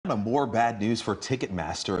More bad news for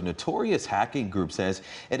Ticketmaster. A notorious hacking group says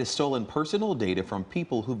it has stolen personal data from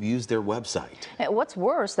people who've used their website. And what's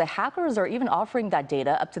worse, the hackers are even offering that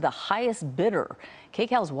data up to the highest bidder.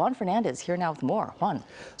 KCAL's Juan Fernandez here now with more. Juan.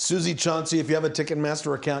 Susie, Chauncey, if you have a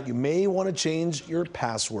Ticketmaster account, you may want to change your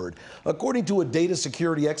password. According to a data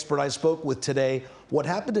security expert I spoke with today, what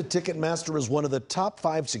happened to Ticketmaster is one of the top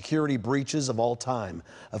 5 security breaches of all time,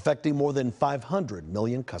 affecting more than 500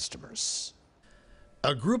 million customers.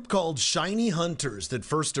 A group called Shiny Hunters that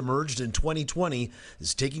first emerged in 2020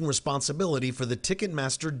 is taking responsibility for the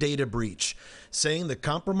Ticketmaster data breach, saying the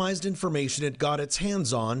compromised information it got its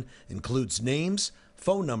hands on includes names,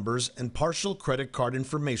 phone numbers, and partial credit card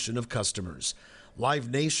information of customers. Live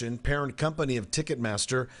Nation, parent company of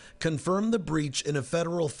Ticketmaster, confirmed the breach in a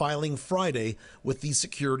federal filing Friday with the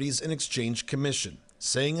Securities and Exchange Commission,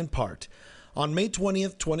 saying in part, on May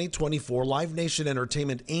 20th, 2024, Live Nation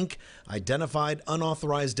Entertainment, Inc. identified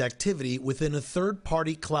unauthorized activity within a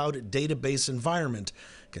third-party cloud database environment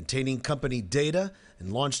containing company data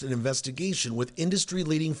and launched an investigation with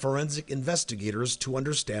industry-leading forensic investigators to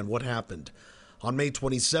understand what happened. On May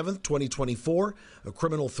 27, 2024, a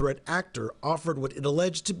criminal threat actor offered what it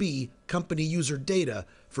alleged to be company user data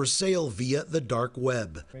for sale via the dark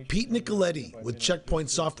web. Pete Nicoletti with Checkpoint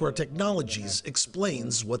Software Technologies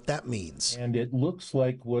explains what that means. And it looks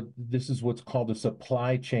like this is what's called a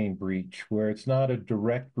supply chain breach, where it's not a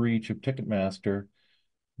direct breach of Ticketmaster,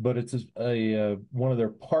 but it's one of their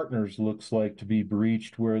partners looks like to be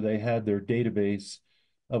breached, where they had their database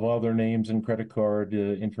of all their names and credit card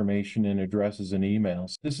information and addresses and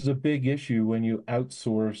emails. This is a big issue when you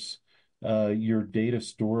outsource your data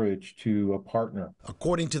storage to a partner.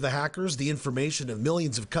 According to the hackers, the information of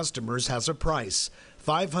millions of customers has a price,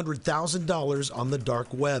 $500,000 on the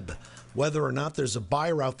dark web. Whether or not there's a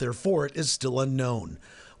buyer out there for it is still unknown.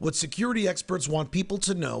 What security experts want people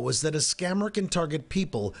to know is that a scammer can target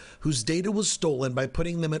people whose data was stolen by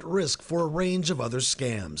putting them at risk for a range of other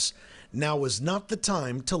scams. Now is not the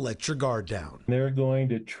time to let your guard down. They're going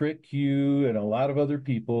to trick you and a lot of other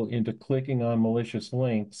people into clicking on malicious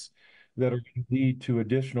links that are going to lead to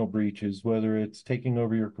additional breaches, whether it's taking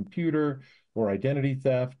over your computer or identity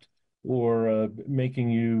theft or making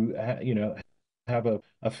you, have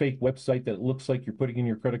a fake website that looks like you're putting in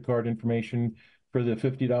your credit card information for the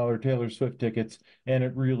 $50 Taylor Swift tickets, and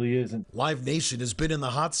it really isn't. Live Nation has been in the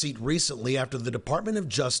hot seat recently after the Department of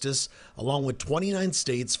Justice, along with 29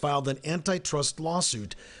 states, filed an antitrust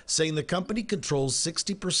lawsuit saying the company controls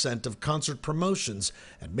 60% of concert promotions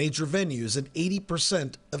at major venues and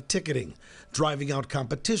 80% of ticketing, driving out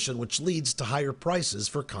competition, which leads to higher prices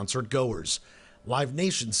for concert goers. Live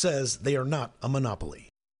Nation says they are not a monopoly.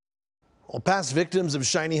 Well, past victims of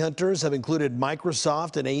Shiny Hunters have included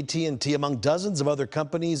Microsoft and AT&T, among dozens of other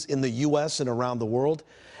companies in the U.S. and around the world.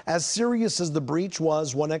 As serious as the breach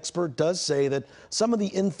was, one expert does say that some of the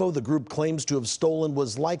info the group claims to have stolen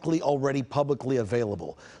was likely already publicly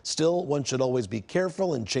available. Still, one should always be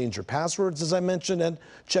careful and change your passwords, as I mentioned, and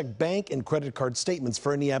check bank and credit card statements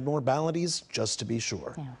for any abnormalities, just to be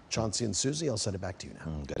sure. Yeah. Chauncey and Susie, I'll send it back to you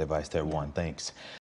now. Good advice there, Juan. Thanks.